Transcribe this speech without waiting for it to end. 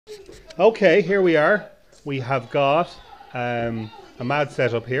Okay, here we are. We have got a mad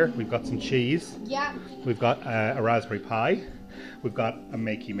setup here. We've got some cheese. Yeah. We've got a raspberry Pi. We've got a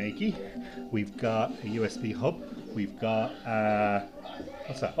MaKey MaKey. We've got a USB hub. We've got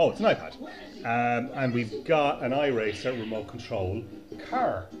what's that? Oh, it's an iPad. And we've got an iRacer remote control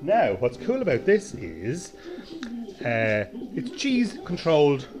car. Now, what's cool about this is it's cheese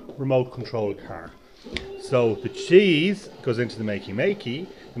controlled remote control car. So the cheese goes into the MaKey MaKey,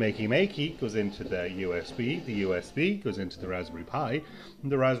 the MaKey MaKey goes into the USB goes into the Raspberry Pi,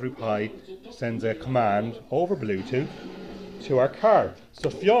 and the Raspberry Pi sends a command over Bluetooth to our car.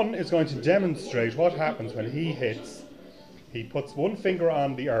 So Fionn is going to demonstrate what happens when he puts one finger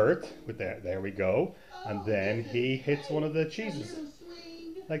on the earth, with there we go, and then he hits one of the cheeses,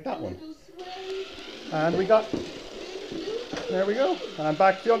 like that one. And there we go. And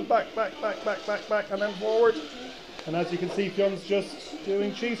back, Fionn, back, and then forward. And as you can see, Fionn's just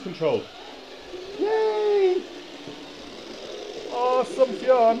doing cheese control. Yay! Awesome,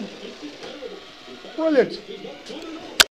 Fionn. Brilliant.